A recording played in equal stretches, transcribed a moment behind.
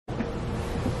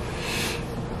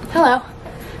Hello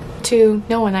to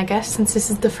no one, I guess, since this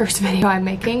is the first video I'm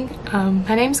making.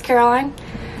 My name's Caroline.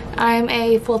 I'm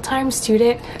a full-time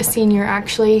student, a senior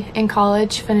actually, in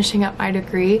college, finishing up my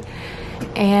degree,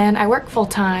 and I work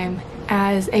full-time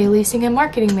as a leasing and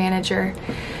marketing manager.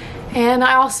 And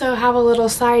I also have a little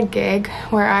side gig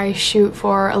where I shoot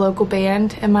for a local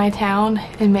band in my town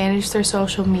and manage their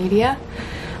social media.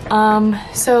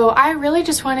 So I really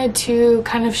just wanted to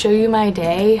kind of show you my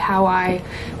day, how I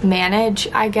manage,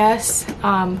 I guess,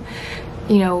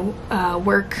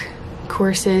 work,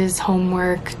 courses,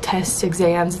 homework, tests,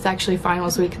 exams. It's actually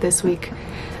finals week this week.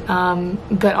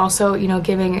 But also,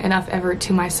 giving enough effort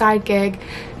to my side gig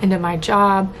and to my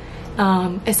job.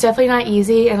 It's definitely not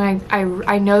easy, and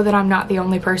I know that I'm not the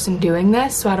only person doing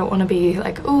this, so I don't want to be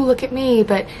like, oh, look at me,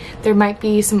 but there might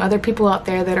be some other people out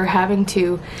there that are having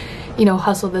to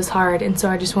hustle this hard. And so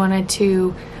I just wanted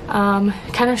to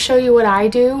kind of show you what I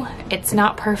do. It's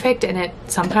not perfect, and it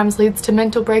sometimes leads to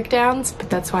mental breakdowns, but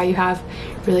that's why you have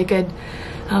really good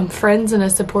friends and a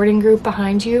supporting group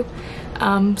behind you.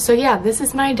 So yeah, this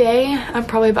is my day. I'm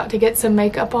probably about to get some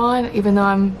makeup on, even though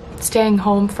I'm staying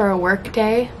home for a work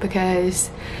day,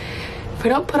 because if I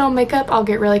don't put on makeup, I'll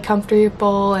get really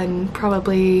comfortable and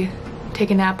probably take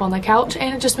a nap on the couch,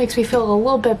 and it just makes me feel a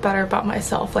little bit better about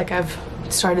myself, like I've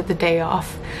started the day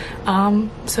off.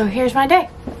 So here's my day.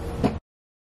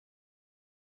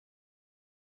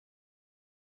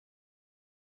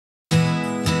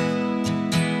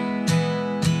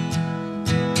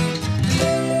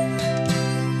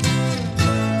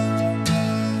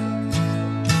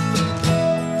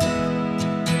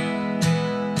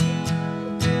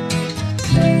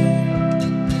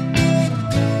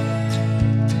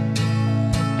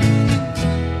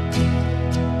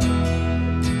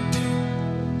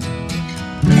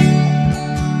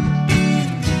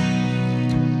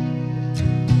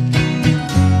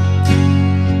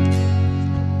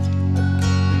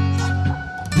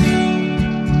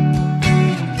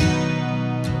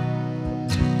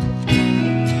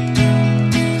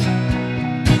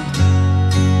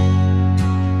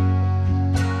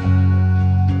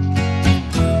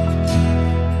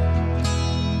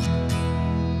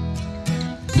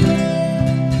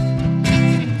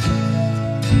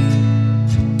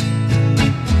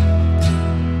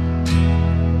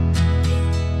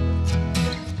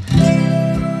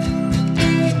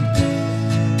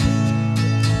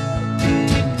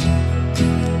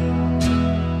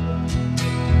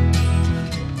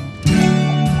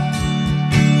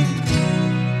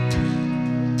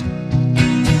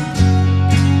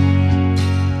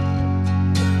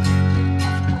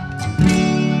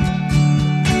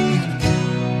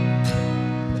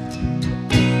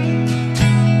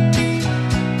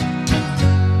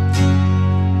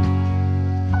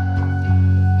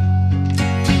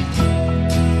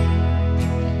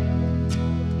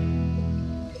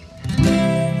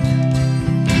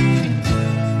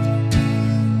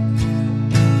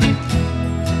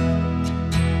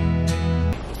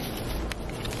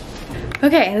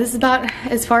 Okay, this is about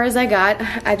as far as I got.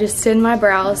 I just did my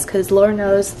brows because Lord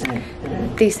knows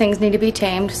these things need to be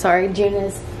tamed. Sorry, June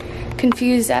is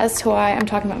confused as to why I'm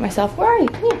talking about myself. Where are you?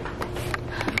 Come here.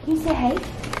 Can you say hey?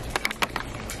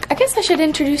 I guess I should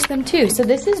introduce them too. So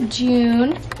this is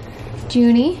June,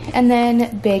 Junie, and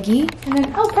then Biggie, and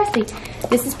then, oh, Presley.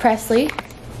 This is Presley.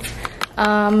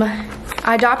 I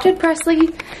adopted Presley.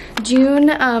 June,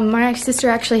 my sister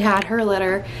actually had her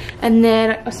litter, and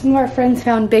then some of our friends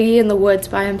found Biggie in the woods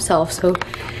by himself, so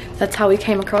that's how we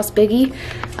came across Biggie.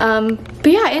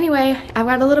 But yeah, anyway, I've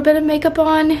got a little bit of makeup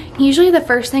on. Usually the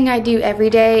first thing I do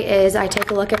every day is I take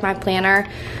a look at my planner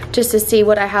just to see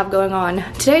what I have going on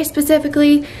today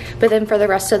specifically, but then for the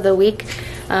rest of the week,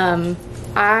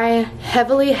 I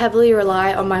heavily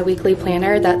rely on my weekly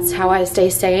planner. That's how I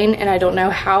stay sane, and I don't know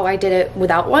how I did it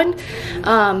without one.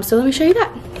 So let me show you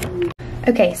that.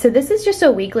 Okay, so this is just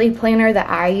a weekly planner that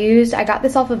I used. I got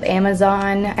this off of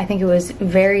Amazon. I think it was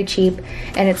very cheap,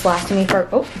 and it's lasted me for,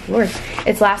 oh Lord,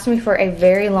 it's lasted me for a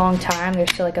very long time.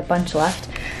 There's still like a bunch left.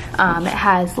 It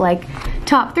has like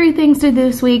top 3 things to do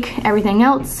this week, everything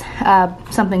else,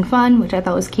 something fun, which I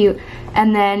thought was cute.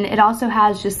 And then it also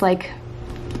has just like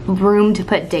room to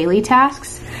put daily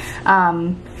tasks.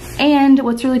 And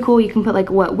what's really cool, you can put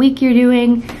like what week you're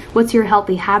doing, what's your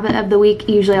healthy habit of the week.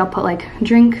 Usually I'll put like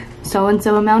drink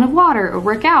so-and-so amount of water or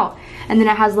work out. And then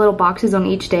it has little boxes on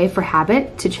each day for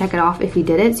habit to check it off if you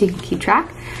did it, so you can keep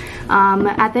track.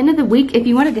 At the end of the week, if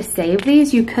you wanted to save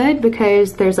these, you could,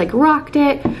 because there's like rocked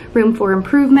it, room for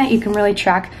improvement. You can really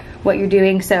track what you're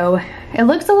doing. So it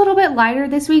looks a little bit lighter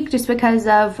this week just because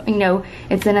of, you know,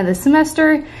 it's the end of the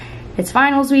semester. it's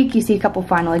finals week, you see a couple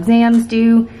final exams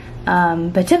due,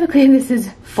 but typically this is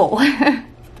full.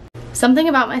 Something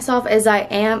about myself is I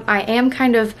am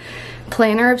kind of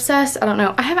planner obsessed. I don't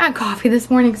know, I haven't had coffee this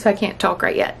morning, so I can't talk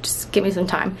right yet. Just give me some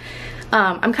time.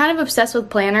 I'm kind of obsessed with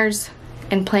planners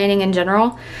and planning in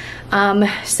general.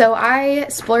 So I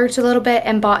splurged a little bit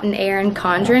and bought an Erin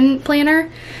Condren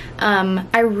planner.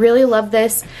 I really love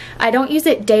this. I don't use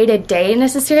it day to day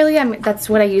necessarily. That's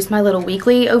what I use my little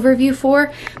weekly overview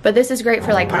for, but this is great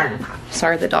for like,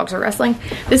 sorry, the dogs are wrestling.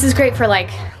 This is great for like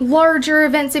larger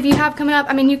events if you have coming up.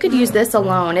 I mean, you could use this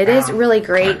alone. It is really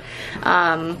great.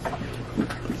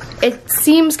 It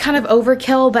seems kind of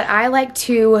overkill, but I like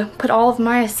to put all of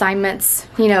my assignments,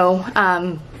 you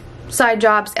know, side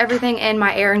jobs, everything in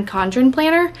my Erin Condren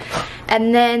planner.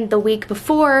 And then the week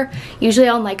before, usually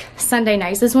on like Sunday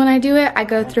nights is when I do it, I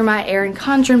go through my Erin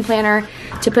Condren planner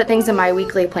to put things in my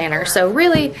weekly planner. So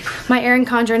really, my Erin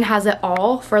Condren has it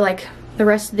all for like the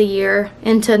rest of the year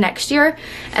into next year.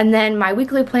 And then my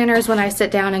weekly planner is when I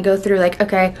sit down and go through like,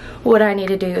 okay, what do I need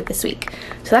to do this week?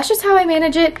 So that's just how I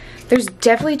manage it. There's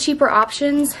definitely cheaper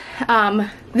options.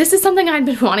 This is something I'd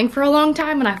been wanting for a long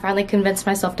time, and I finally convinced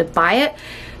myself to buy it.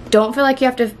 Don't feel like you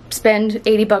have to spend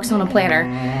 80 bucks on a planner.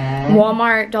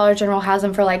 Walmart, Dollar General has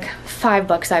them for like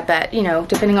 $5, I bet, you know,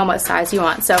 depending on what size you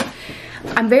want. So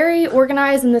I'm very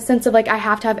organized in the sense of like I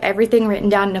have to have everything written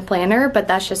down in a planner, but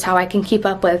that's just how I can keep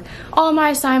up with all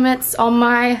my assignments, all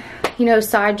my, you know,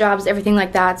 side jobs, everything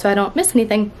like that, so I don't miss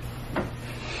anything. I'm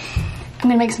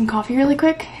gonna make some coffee really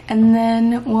quick and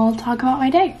then we'll talk about my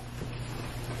day.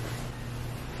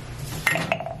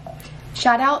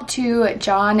 Shout out to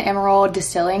John Emerald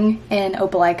Distilling in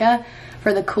Opelika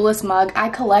for the coolest mug. I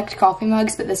collect coffee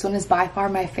mugs, but this one is by far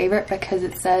my favorite because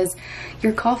it says,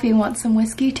 "Your coffee wants some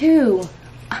whiskey too."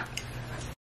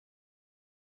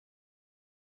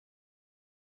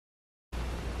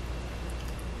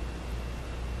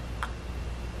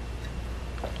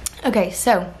 Okay,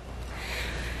 so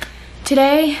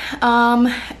today,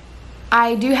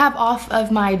 I do have off of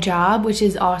my job, which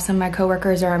is awesome. My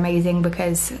coworkers are amazing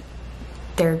because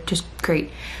they're just great.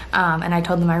 And I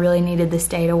told them I really needed this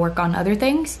day to work on other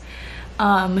things.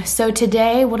 So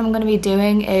today what I'm going to be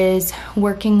doing is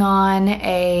working on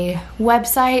a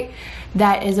website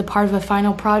that is a part of a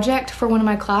final project for one of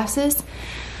my classes.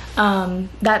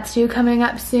 That's due coming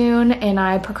up soon, and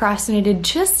I procrastinated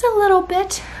just a little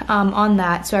bit on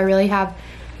that. So I really have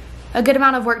a good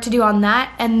amount of work to do on that.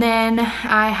 And then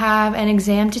I have an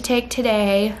exam to take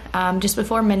today, just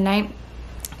before midnight.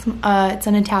 It's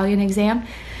an Italian exam,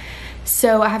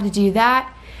 so I have to do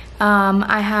that.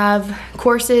 I have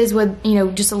courses with, you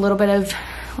know, just a little bit of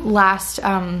last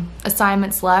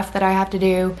assignments left that I have to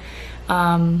do.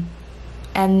 And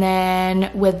then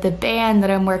with the band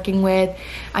that I'm working with,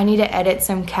 I need to edit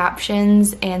some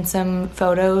captions and some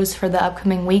photos for the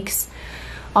upcoming weeks.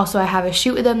 Also, I have a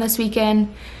shoot with them this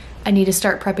weekend. I need to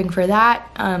start prepping for that,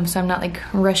 so I'm not like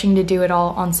rushing to do it all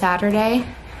on Saturday.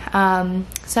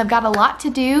 So I've got a lot to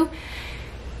do,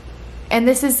 and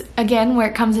this is again where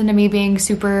it comes into me being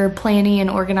super planny and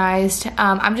organized.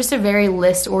 I'm just a very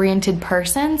list-oriented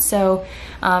person, so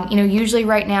you know, usually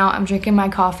right now I'm drinking my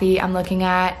coffee, I'm looking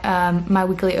at my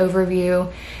weekly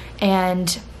overview,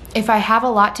 and if I have a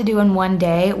lot to do in one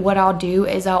day, what I'll do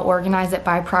is I'll organize it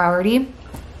by priority.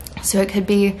 So it could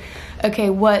be, okay,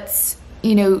 what's,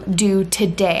 you know, due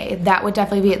today? That would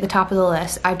definitely be at the top of the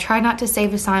list. I try not to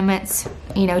save assignments,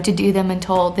 you know, to do them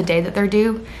until the day that they're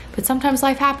due, but sometimes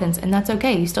life happens and that's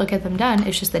okay. You still get them done.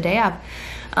 It's just the day of.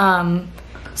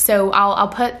 So I'll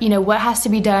put, you know, what has to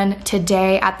be done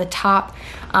today at the top.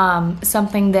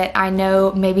 Something that I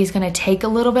know maybe is going to take a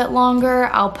little bit longer,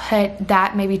 I'll put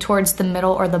that maybe towards the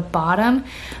middle or the bottom,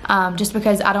 just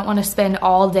because I don't want to spend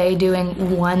all day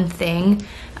doing one thing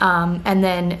and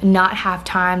then not have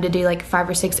time to do like 5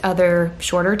 or 6 other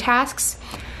shorter tasks.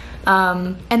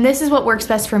 And this is what works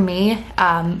best for me.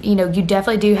 You know, you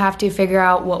definitely do have to figure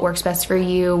out what works best for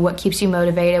you, what keeps you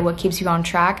motivated, what keeps you on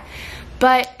track.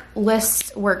 But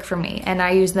lists work for me and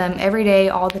I use them every day,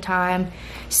 all the time.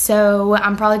 So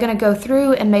I'm probably gonna go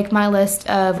through and make my list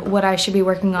of what I should be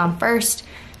working on first,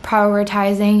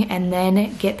 prioritizing, and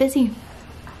then get busy.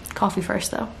 Coffee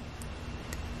first though.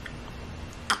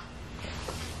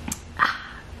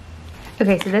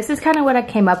 Okay, so this is kind of what I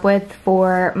came up with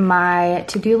for my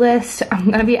to-do list. I'm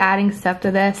gonna be adding stuff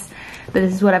to this, but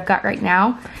this is what I've got right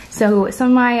now. So some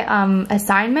of my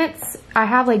assignments, I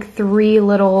have like 3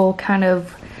 little kind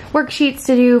of worksheets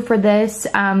to do for this.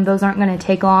 Those aren't gonna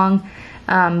take long,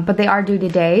 but they are due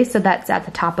today, so that's at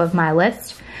the top of my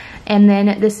list. And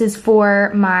then this is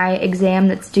for my exam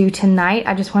that's due tonight.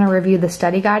 I just want to review the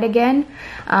study guide again.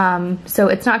 So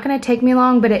it's not going to take me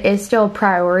long, but it is still a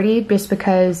priority just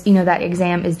because, you know, that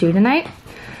exam is due tonight.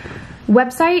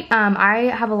 Website, I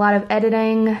have a lot of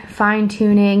editing,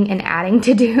 fine-tuning, and adding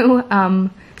to do.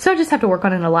 So I just have to work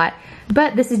on it a lot.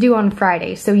 But this is due on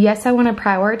Friday. So yes, I want to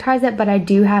prioritize it, but I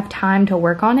do have time to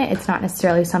work on it. It's not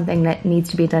necessarily something that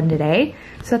needs to be done today.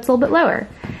 So that's a little bit lower.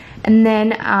 And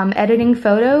then editing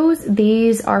photos,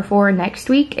 these are for next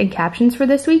week and captions for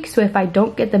this week. So if I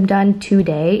don't get them done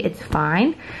today, it's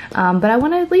fine. But I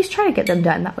want to at least try to get them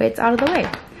done. That way it's out of the way.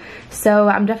 So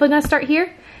I'm definitely going to start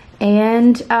here.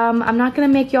 And I'm not going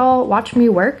to make y'all watch me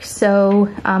work. So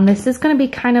this is going to be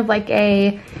kind of like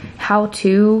a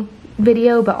how-to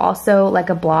video, but also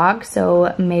like a blog.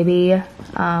 So maybe, did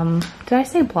I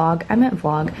say blog? I meant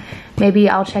vlog. Maybe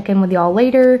I'll check in with y'all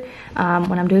later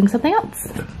when I'm doing something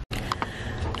else.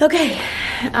 Okay,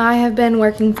 I have been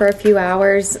working for a few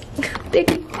hours.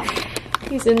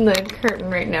 He's in the curtain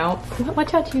right now.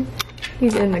 Watch out, you.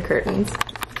 He's in the curtains.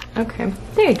 Okay,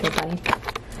 there you go, buddy.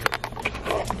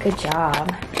 Good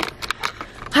job.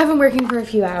 I've been working for a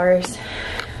few hours.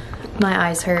 My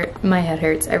eyes hurt, my head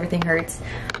hurts, everything hurts.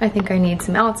 I think I need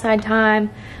some outside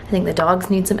time. I think the dogs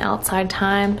need some outside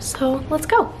time. So let's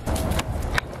go.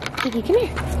 Iggy, come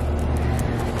here.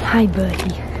 Hi,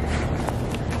 buddy.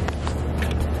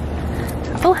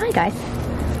 Oh, hi, guys.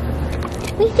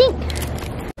 What do you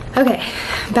think? Okay,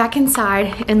 back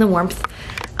inside in the warmth.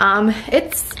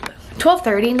 It's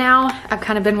 12:30 now. I've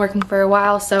kind of been working for a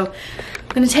while, so I'm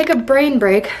gonna take a brain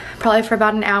break, probably for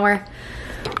about an hour.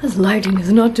 This lighting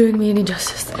is not doing me any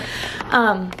justice.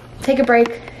 Take a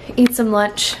break, eat some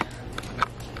lunch,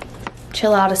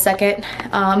 chill out a second,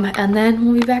 and then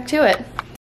we'll be back to it.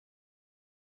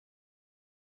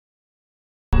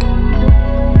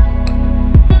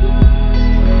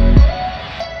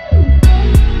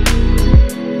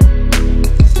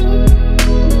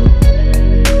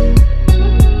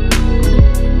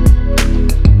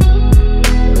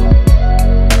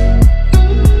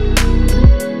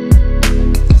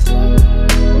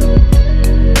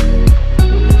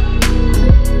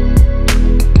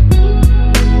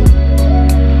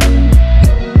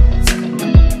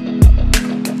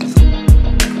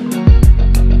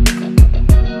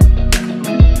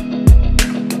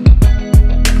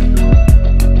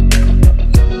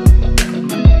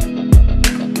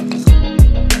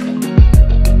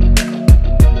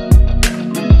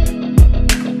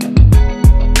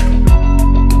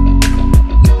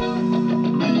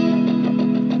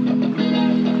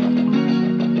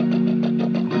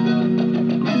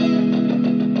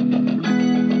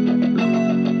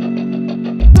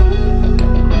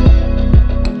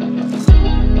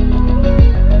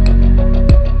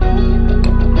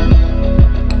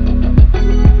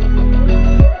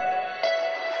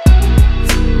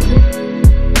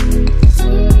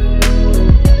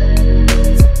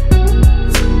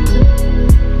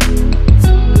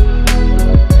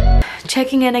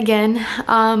 Checking in again.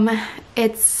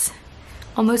 It's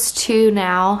almost 2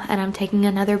 now and I'm taking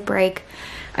another break.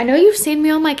 I know you've seen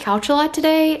me on my couch a lot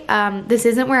today. This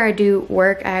isn't where I do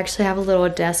work. I actually have a little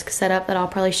desk set up that I'll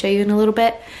probably show you in a little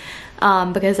bit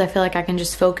because I feel like I can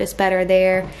just focus better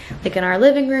there. Like in our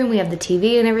living room, we have the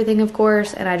TV and everything, of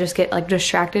course, and I just get like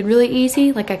distracted really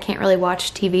easy. Like I can't really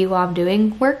watch TV while I'm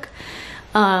doing work.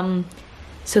 So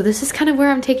this is kind of where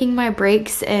I'm taking my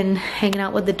breaks and hanging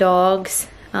out with the dogs.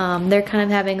 They're kind of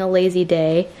having a lazy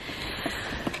day,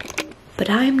 but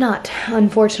I'm not,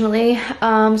 unfortunately.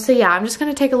 So yeah, I'm just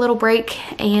gonna take a little break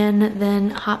and then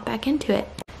hop back into it.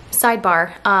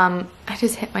 Sidebar, I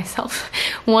just hit myself.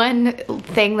 One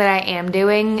thing that I am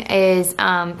doing is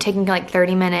taking like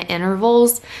 30-minute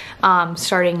intervals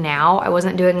starting now. I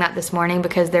wasn't doing that this morning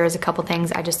because there was a couple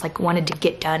things I just like wanted to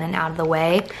get done and out of the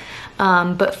way.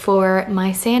 But for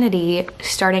my sanity,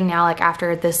 starting now, like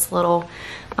after this little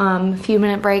few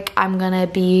minute break, I'm gonna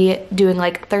be doing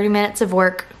like 30 minutes of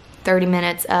work, 30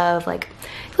 minutes of like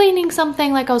cleaning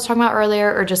something like I was talking about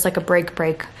earlier, or just like a break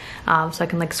so I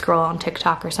can like scroll on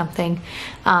TikTok or something.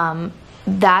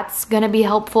 That's gonna be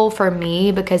helpful for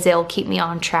me because it'll keep me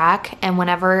on track, and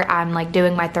whenever I'm like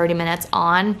doing my 30 minutes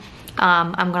on,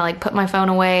 I'm gonna like put my phone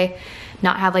away,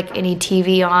 not have like any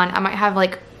TV on. I might have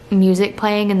like music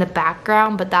playing in the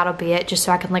background, but that'll be it, just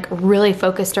so I can like really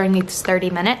focus during these 30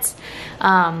 minutes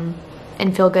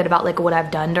and feel good about like what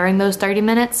I've done during those 30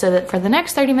 minutes, so that for the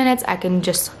next 30 minutes I can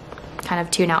just kind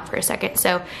of tune out for a second.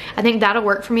 So I think that'll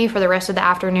work for me for the rest of the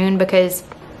afternoon, because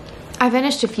I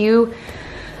finished a few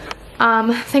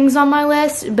things on my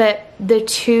list, but the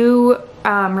two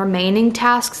remaining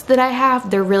tasks that I have,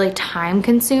 they're really time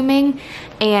consuming,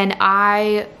 and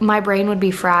my brain would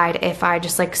be fried if I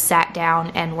just like sat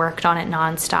down and worked on it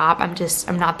nonstop.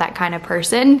 I'm not that kind of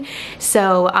person.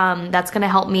 So that's gonna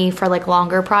help me for like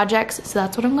longer projects. So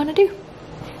that's what I'm gonna do.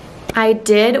 I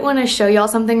did want to show y'all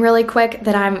something really quick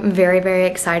that I'm very, very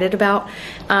excited about.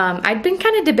 I'd been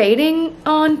kind of debating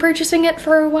on purchasing it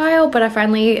for a while, but I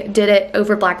finally did it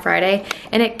over Black Friday,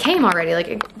 and it came already, like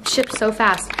it shipped so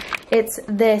fast. It's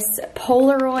this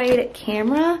Polaroid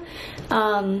camera.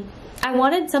 I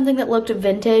wanted something that looked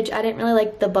vintage. I didn't really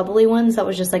like the bubbly ones. That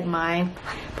was just like my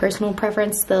personal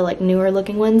preference, the like newer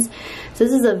looking ones. So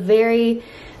this is a very,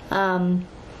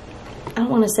 I don't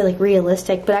want to say like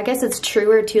realistic, but I guess it's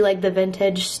truer to like the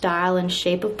vintage style and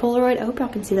shape of Polaroid. I hope y'all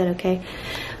can see that okay.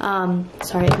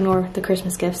 Sorry, ignore the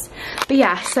Christmas gifts. But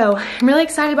yeah, so I'm really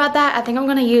excited about that. I think I'm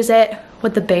gonna use it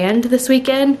with the band this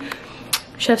weekend.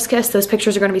 Chef's kiss, those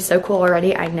pictures are gonna be so cool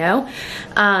already, I know.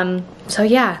 So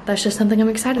yeah, that's just something I'm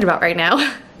excited about right now.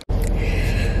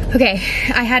 Okay,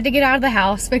 I had to get out of the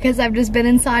house because I've just been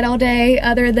inside all day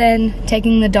other than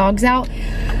taking the dogs out.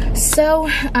 So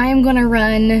I'm gonna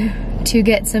run to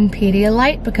get some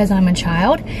Pedialyte because I'm a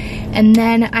child, and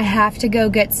then I have to go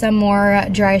get some more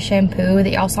dry shampoo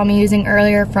that y'all saw me using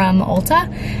earlier from Ulta.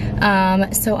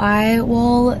 So I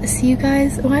will see you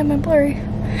guys. Why am I blurry?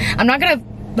 I'm not gonna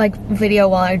like video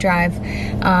while I drive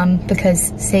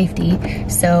because safety,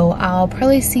 so I'll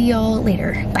probably see y'all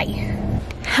later. Bye.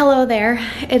 Hello there.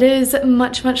 It is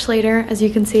much later. As you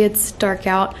can see, it's dark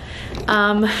out.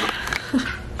 I'm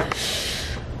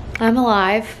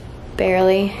alive.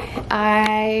 Barely.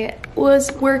 I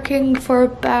was working for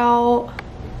about,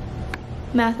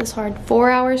 math is hard,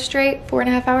 4 hours straight,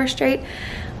 4.5 hours straight.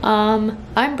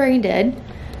 I'm brain dead.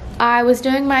 I was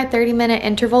doing my 30-minute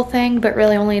interval thing, but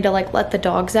really only to like let the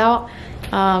dogs out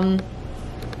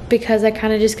because I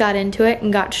kind of just got into it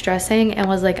and got stressing and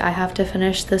was like, I have to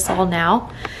finish this all now.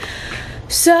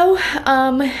 So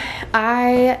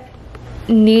I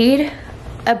need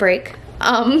a break.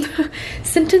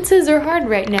 Sentences are hard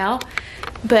right now,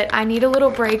 but I need a little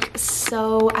break,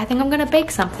 so I think I'm gonna bake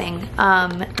something.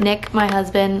 Nick, my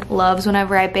husband, loves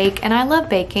whenever I bake, and I love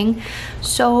baking,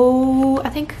 so I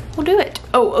think we'll do it.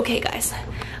 Oh, okay guys.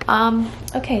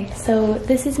 Okay, so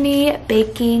this is me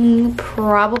baking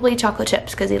probably chocolate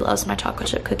chips because he loves my chocolate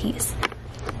chip cookies.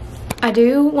 I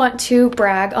do want to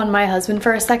brag on my husband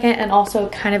for a second and also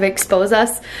kind of expose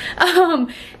us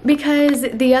because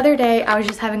the other day I was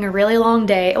just having a really long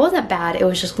day. It wasn't bad, it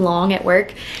was just long at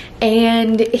work,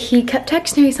 and he kept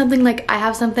texting me something like, I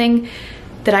have something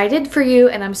that I did for you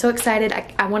and I'm so excited.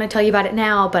 I want to tell you about it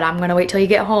now, but I'm gonna wait till you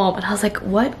get home. And I was like,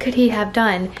 what could he have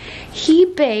done? He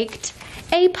baked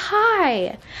a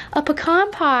pie, a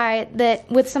pecan pie that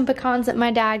with some pecans that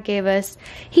my dad gave us.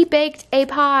 He baked a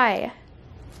pie.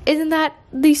 Isn't that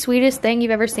the sweetest thing you've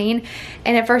ever seen?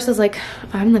 And at first I was like,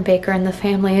 I'm the baker in the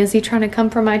family. Is he trying to come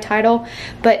for my title?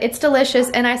 But it's delicious,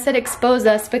 and I said expose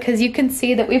us because you can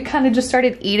see that we've kind of just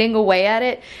started eating away at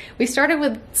it. We started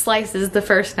with slices the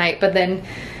first night, but then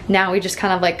now we just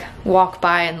kind of like walk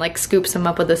by and like scoop some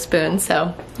up with a spoon.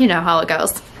 So you know how it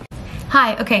goes.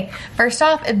 Hi, okay, first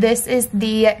off, this is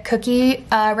the cookie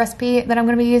recipe that I'm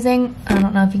gonna be using. I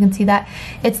don't know if you can see that.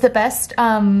 It's the best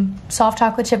soft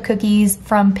chocolate chip cookies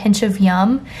from Pinch of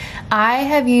Yum. I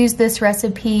have used this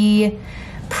recipe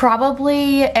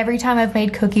probably every time I've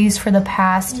made cookies for the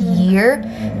past year.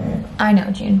 I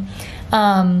know, June.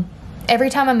 Every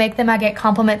time I make them, I get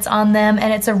compliments on them,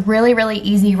 and it's a really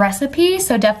easy recipe,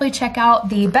 so definitely check out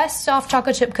the best soft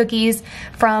chocolate chip cookies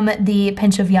from the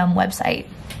Pinch of Yum website.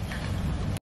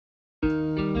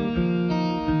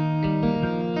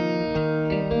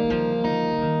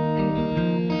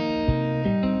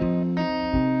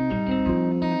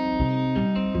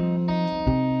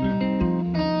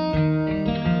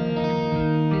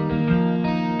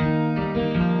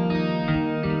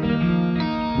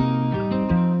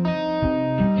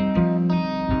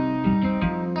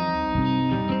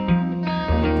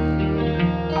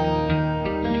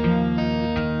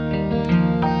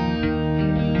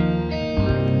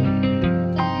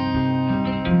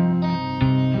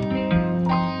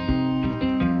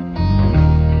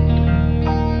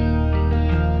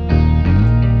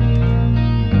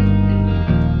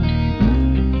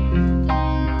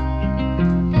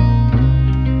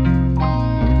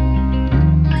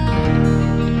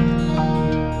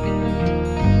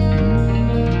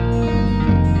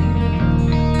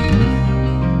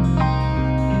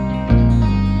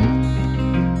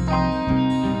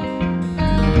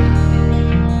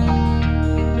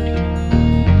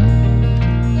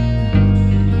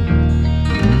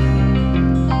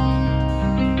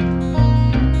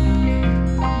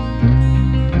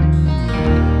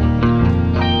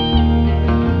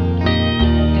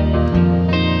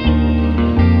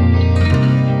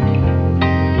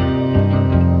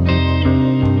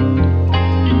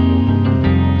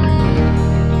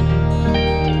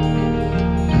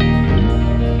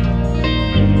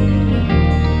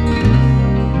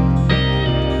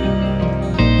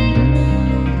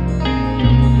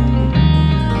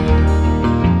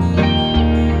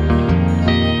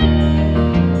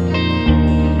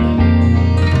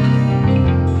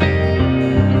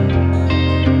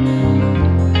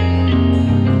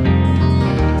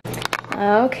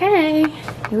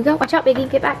 Here we go. Watch out, Biggie.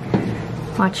 Get back.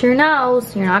 Watch your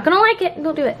nose. You're not gonna like it.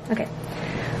 Don't do it. Okay.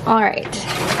 Alright.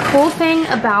 Cool thing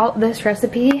about this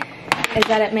recipe is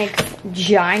that it makes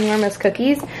ginormous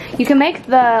cookies. You can make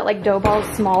the like dough balls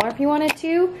smaller if you wanted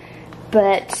to,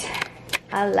 but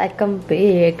I like them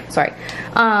big. Sorry.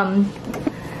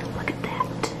 Look at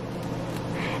that.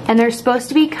 And they're supposed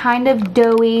to be kind of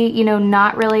doughy, you know,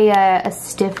 not really a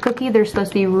stiff cookie. They're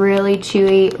supposed to be really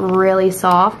chewy, really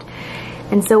soft.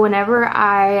 And so whenever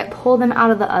I pull them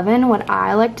out of the oven, what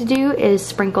I like to do is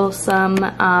sprinkle some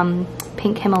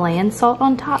pink Himalayan salt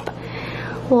on top.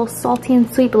 A little salty and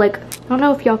sweet, but like, I don't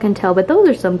know if y'all can tell, but those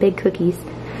are some big cookies.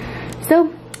 So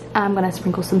I'm gonna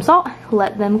sprinkle some salt,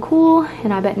 let them cool,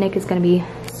 and I bet Nick is gonna be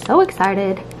so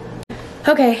excited.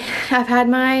 Okay, I've had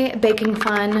my baking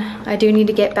fun. I do need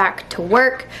to get back to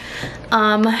work.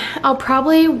 I'll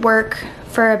probably work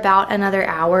for about another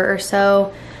hour or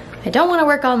so. I don't want to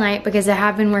work all night because I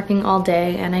have been working all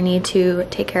day and I need to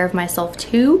take care of myself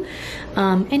too.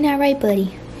 Ain't that right,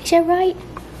 buddy? Is that right?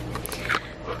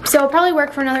 So I'll probably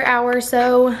work for another hour or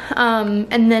so,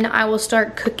 and then I will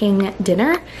start cooking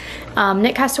dinner.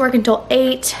 Nick has to work until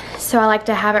 8, so I like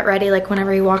to have it ready like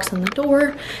whenever he walks in the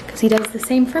door, because he does the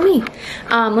same for me.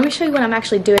 Let me show you what I'm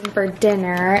actually doing for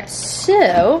dinner.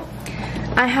 So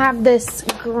I have this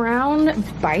ground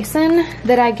bison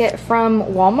that I get from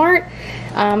Walmart.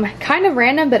 Kind of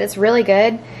random, but it's really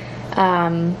good.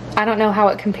 I don't know how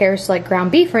it compares to like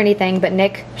ground beef or anything, but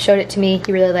Nick showed it to me.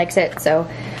 He really likes it, so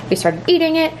we started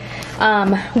eating it.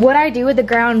 What I do with the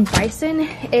ground bison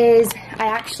is I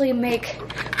actually make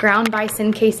ground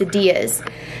bison quesadillas.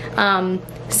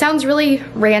 Sounds really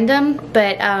random,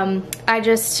 but I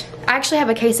actually have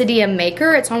a quesadilla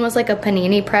maker. It's almost like a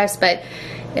panini press, but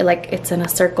it's in a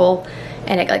circle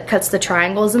and it like cuts the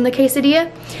triangles in the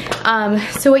quesadilla.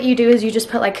 So what you do is you just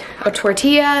put like a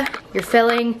tortilla, your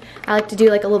filling. I like to do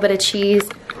like a little bit of cheese,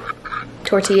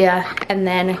 tortilla, and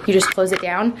then you just close it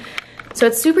down. So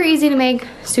it's super easy to make,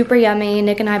 super yummy.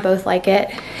 Nick and I both like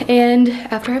it. And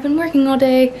after I've been working all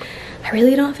day, I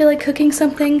really don't feel like cooking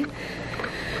something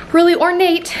really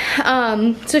ornate.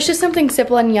 So it's just something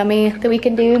simple and yummy that we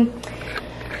can do.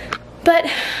 But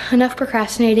enough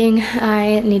procrastinating.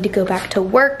 I need to go back to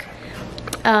work.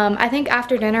 I think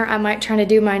after dinner I might try to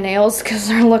do my nails because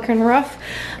they're looking rough.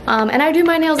 And I do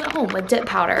my nails at home with dip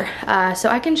powder. So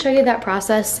I can show you that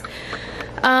process.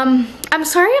 I'm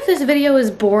sorry if this video is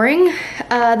boring.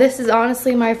 This is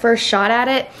honestly my first shot at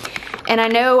it. And I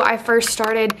know I first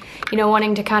started, you know,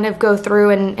 wanting to kind of go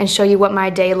through and show you what my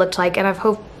day looked like. And I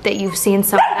hope that you've seen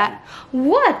some of that.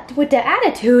 What with the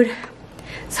attitude?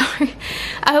 Sorry.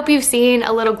 I hope you've seen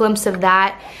a little glimpse of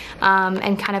that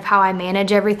and kind of how I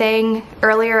manage everything.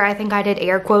 Earlier, I think I did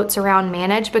air quotes around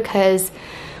manage because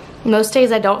most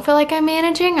days I don't feel like I'm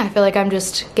managing. I feel like I'm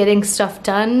just getting stuff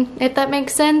done, if that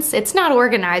makes sense. It's not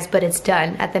organized, but it's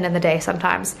done at the end of the day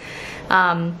sometimes.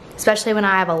 Especially when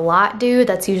I have a lot due,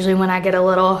 that's usually when I get a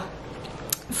little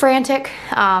frantic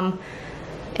and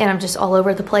I'm just all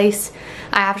over the place.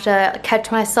 I have to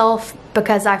catch myself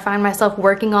because I find myself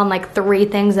working on like 3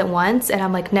 things at once and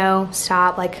I'm like, no,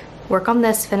 stop, like work on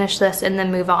this, finish this, and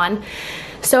then move on.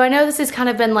 So I know this has kind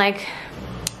of been like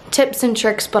tips and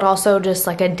tricks, but also just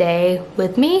like a day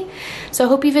with me. So I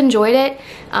hope you've enjoyed it.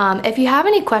 If you have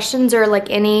any questions or like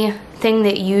anything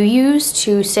that you use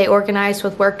to stay organized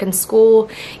with work and school,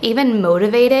 even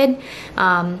motivated,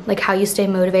 like how you stay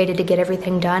motivated to get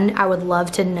everything done, I would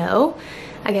love to know.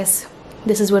 I guess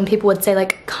this is when people would say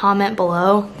like comment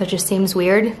below. That just seems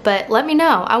weird, but let me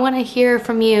know. I want to hear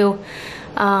from you.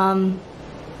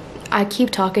 I keep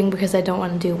talking because I don't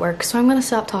want to do work, so I'm gonna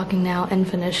stop talking now and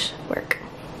finish work.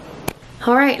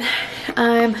 All right,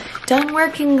 I'm done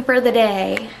working for the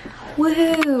day.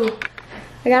 Woohoo!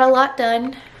 I got a lot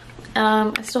done.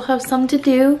 I still have some to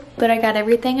do, but I got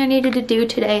everything I needed to do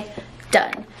today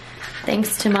done.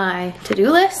 Thanks to my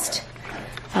to-do list,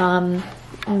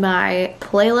 my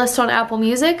playlist on Apple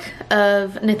Music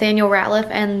of Nathaniel Rateliff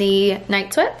and the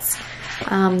Night Sweats.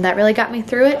 That really got me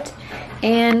through it,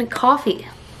 and coffee.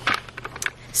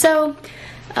 So,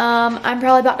 I'm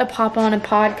probably about to pop on a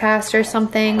podcast or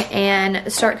something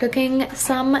and start cooking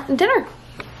some dinner.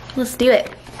 Let's do it.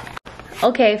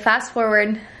 Okay, fast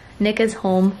forward. Nick is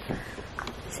home.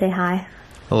 Say hi.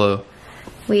 Hello.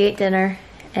 We ate dinner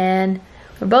and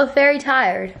we're both very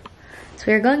tired. So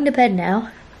we're going to bed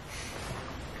now.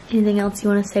 Anything else you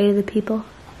want to say to the people?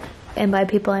 And by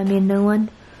people, I mean no one.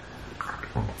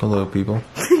 Hello, people.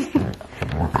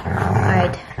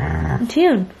 Alright.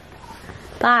 Tune.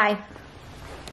 Bye.